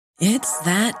It's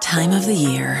that time of the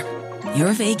year.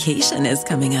 Your vacation is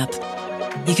coming up.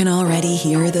 You can already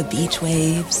hear the beach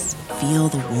waves, feel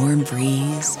the warm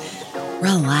breeze,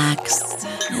 relax,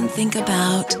 and think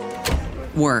about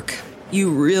work.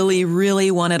 You really, really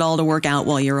want it all to work out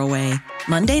while you're away.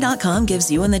 Monday.com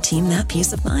gives you and the team that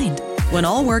peace of mind. When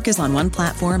all work is on one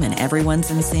platform and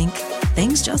everyone's in sync,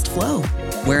 things just flow.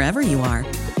 Wherever you are,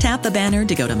 tap the banner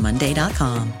to go to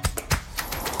Monday.com.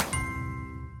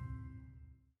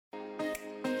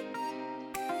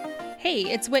 Hey,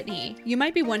 it's Whitney. You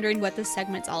might be wondering what this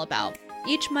segment's all about.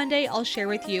 Each Monday, I'll share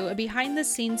with you a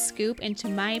behind-the-scenes scoop into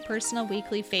my personal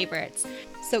weekly favorites.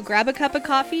 So grab a cup of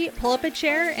coffee, pull up a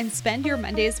chair, and spend your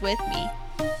Mondays with me.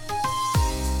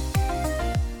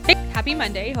 Hey, happy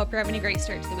Monday. Hope you're having a great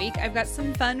start to the week. I've got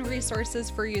some fun resources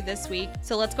for you this week.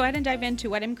 So let's go ahead and dive into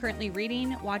what I'm currently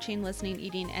reading, watching, listening,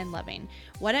 eating, and loving.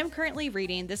 What I'm currently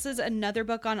reading, this is another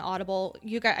book on Audible.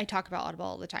 I talk about Audible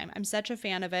all the time. I'm such a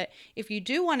fan of it. If you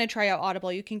do want to try out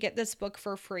Audible, you can get this book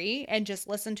for free and just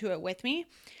listen to it with me.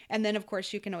 And then, of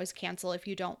course, you can always cancel if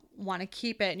you don't want to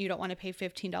keep it and you don't want to pay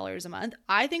 $15 a month.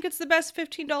 I think it's the best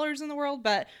 $15 in the world,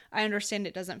 but I understand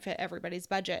it doesn't fit everybody's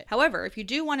budget. However, if you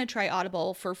do want to try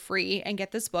Audible for free and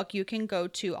get this book, you can go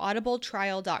to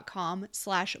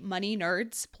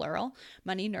audibletrial.com/moneynerds, plural,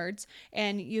 money nerds,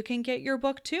 and you can get your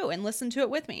book too and listen to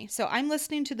it with me. So I'm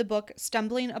listening to the book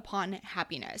Stumbling Upon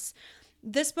Happiness.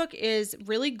 This book is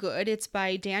really good. It's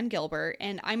by Dan Gilbert,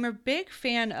 and I'm a big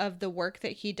fan of the work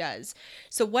that he does.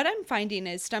 So what I'm finding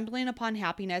is Stumbling Upon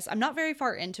Happiness. I'm not very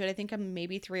far into it. I think I'm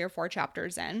maybe 3 or 4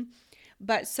 chapters in,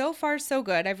 but so far so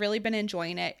good. I've really been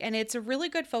enjoying it, and it's a really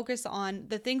good focus on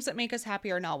the things that make us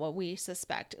happy are not what we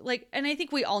suspect. And I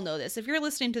think we all know this. If you're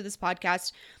listening to this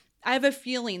podcast, I have a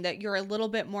feeling that you're a little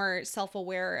bit more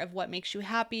self-aware of what makes you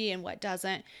happy and what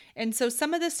doesn't. And so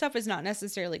some of this stuff is not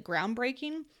necessarily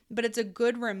groundbreaking, but it's a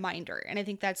good reminder. And I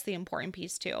think that's the important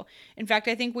piece too. In fact,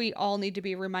 I think we all need to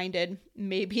be reminded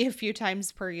maybe a few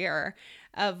times per year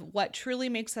of what truly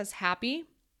makes us happy,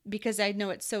 because I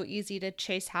know it's so easy to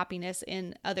chase happiness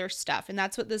in other stuff. And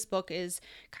that's what this book is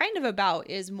kind of about,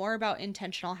 is more about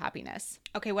intentional happiness.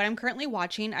 Okay, what I'm currently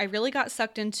watching, I really got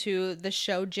sucked into the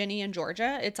show Ginny and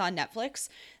Georgia. It's on Netflix.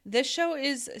 This show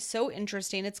is so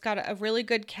interesting. It's got a really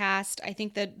good cast. I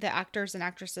think that the actors and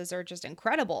actresses are just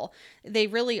incredible. They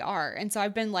really are. And so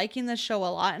I've been liking this show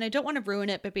a lot, and I don't want to ruin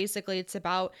it, but basically it's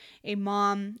about a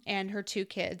mom and her 2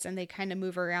 kids, and they kind of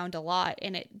move around a lot,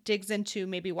 and it digs into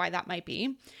maybe why that might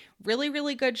be. Really,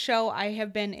 really good show. I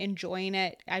have been enjoying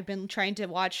it. I've been trying to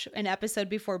watch an episode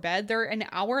before bed. They're an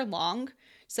hour long,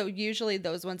 so usually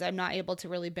those ones I'm not able to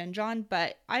really binge on,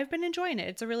 but I've been enjoying it.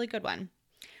 It's a really good one.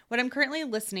 What I'm currently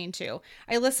listening to,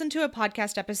 I listened to a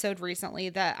podcast episode recently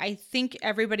that I think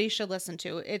everybody should listen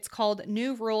to. It's called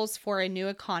New Rules for a New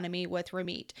Economy with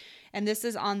Ramit. And this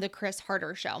is on the Chris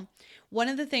Harder Show. One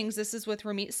of the things, this is with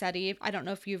Ramit Sethi. I don't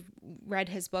know if you've read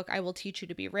his book, I Will Teach You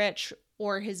to Be Rich,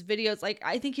 or his videos.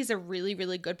 I think he's a really,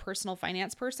 really good personal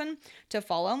finance person to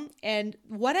follow. And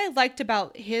what I liked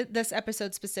about this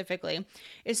episode specifically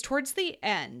is towards the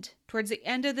end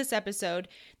of this episode,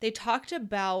 they talked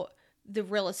about the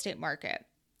real estate market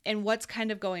and what's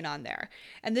kind of going on there.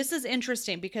 And this is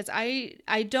interesting because I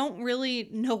don't really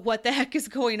know what the heck is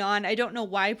going on. I don't know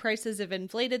why prices have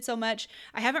inflated so much.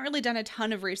 I haven't really done a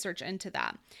ton of research into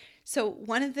that. So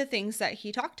one of the things that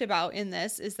he talked about in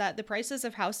this is that the prices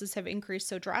of houses have increased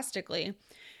so drastically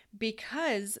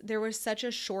because there was such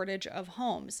a shortage of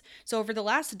homes. So over the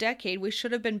last decade, we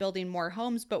should have been building more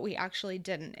homes, but we actually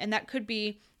didn't. And that could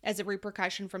be as a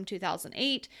repercussion from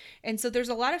 2008. And so there's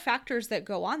a lot of factors that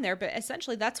go on there, but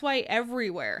essentially that's why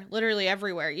everywhere, literally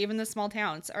everywhere, even the small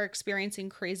towns, are experiencing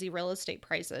crazy real estate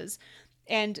prices.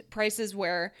 And prices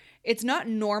where it's not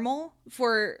normal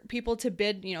for people to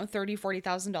bid, $30,000,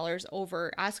 $40,000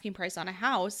 over asking price on a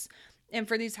house. And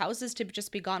for these houses to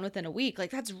just be gone within a week,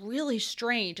 that's really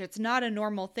strange. It's not a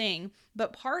normal thing.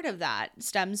 But part of that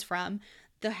stems from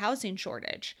the housing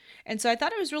shortage. And so I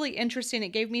thought it was really interesting. It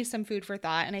gave me some food for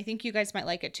thought, and I think you guys might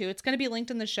like it too. It's going to be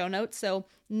linked in the show notes. So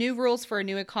New Rules for a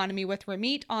New Economy with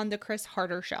Ramit on the Chris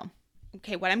Harder Show.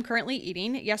 Okay, what I'm currently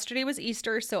eating. Yesterday was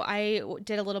Easter, so I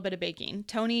did a little bit of baking.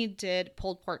 Tony did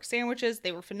pulled pork sandwiches.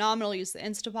 They were phenomenal. Used the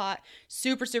Instapot.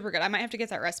 Super, super good. I might have to get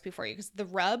that recipe for you because the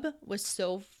rub was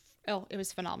it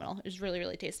was phenomenal. It was really,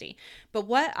 really tasty. But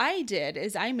what I did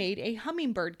is I made a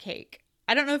hummingbird cake.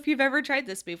 I don't know if you've ever tried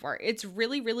this before. It's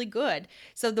really, really good.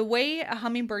 So the way a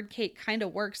hummingbird cake kind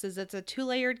of works is it's a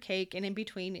 2-layered cake, and in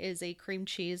between is a cream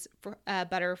cheese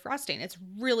butter frosting. It's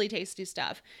really tasty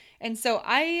stuff. And so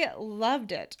I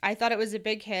loved it. I thought it was a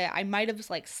big hit. I might have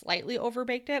like slightly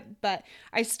overbaked it, but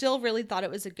I still really thought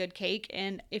it was a good cake.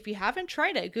 And if you haven't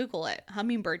tried it, Google it,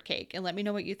 hummingbird cake, and let me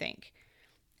know what you think.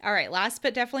 All right, last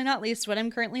but definitely not least, what I'm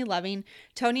currently loving,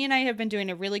 Tony and I have been doing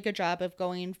a really good job of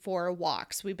going for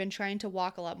walks. We've been trying to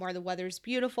walk a lot more. The weather's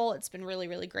beautiful. It's been really,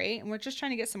 really great. And we're just trying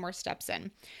to get some more steps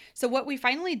in. So what we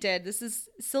finally did, this is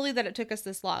silly that it took us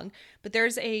this long, but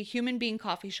there's a Human Being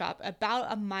coffee shop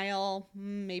about a mile,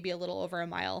 maybe a little over a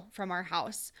mile from our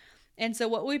house. And so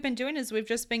what we've been doing is we've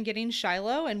just been getting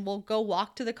Shiloh, and we'll go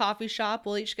walk to the coffee shop.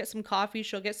 We'll each get some coffee.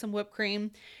 She'll get some whipped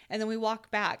cream, and then we walk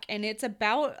back. And it's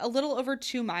about a little over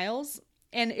 2 miles,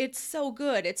 and it's so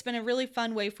good. It's been a really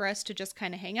fun way for us to just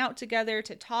kind of hang out together,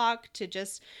 to talk, to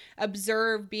just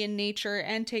observe, be in nature,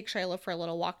 and take Shiloh for a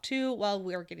little walk too while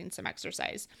we're getting some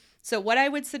exercise. So what I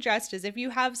would suggest is if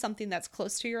you have something that's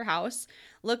close to your house,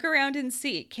 look around and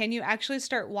see, can you actually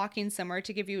start walking somewhere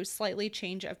to give you a slightly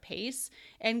change of pace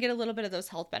and get a little bit of those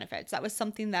health benefits? That was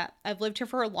something that I've lived here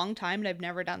for a long time and I've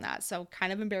never done that. So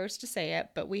kind of embarrassed to say it,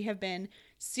 but we have been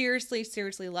seriously,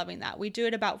 seriously loving that. We do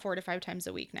it about 4 to 5 times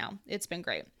a week now. It's been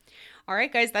great. All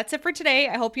right, guys, that's it for today.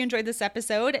 I hope you enjoyed this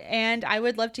episode, and I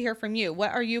would love to hear from you.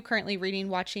 What are you currently reading,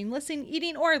 watching, listening,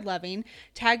 eating, or loving?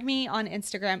 Tag me on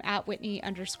Instagram at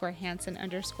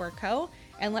Whitney_Hansen_co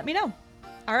and let me know.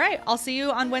 All right, I'll see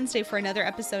you on Wednesday for another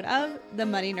episode of the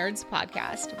Money Nerds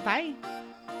Podcast. Bye.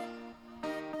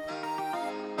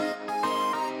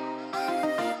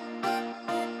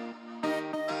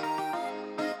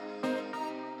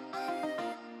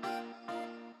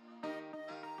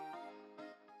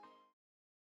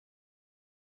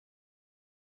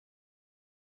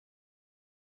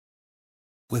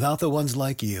 Without the ones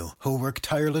like you, who work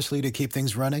tirelessly to keep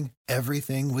things running,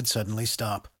 everything would suddenly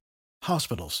stop.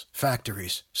 Hospitals,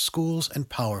 factories, schools, and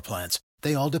power plants,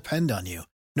 they all depend on you.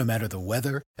 No matter the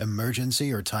weather,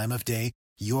 emergency, or time of day,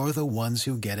 you're the ones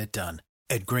who get it done.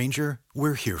 At Grainger,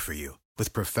 we're here for you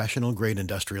with professional-grade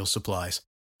industrial supplies.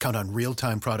 Count on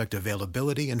real-time product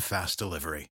availability and fast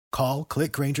delivery. Call,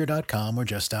 click Grainger.com, or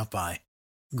just stop by.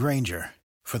 Grainger,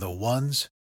 for the ones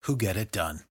who get it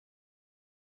done.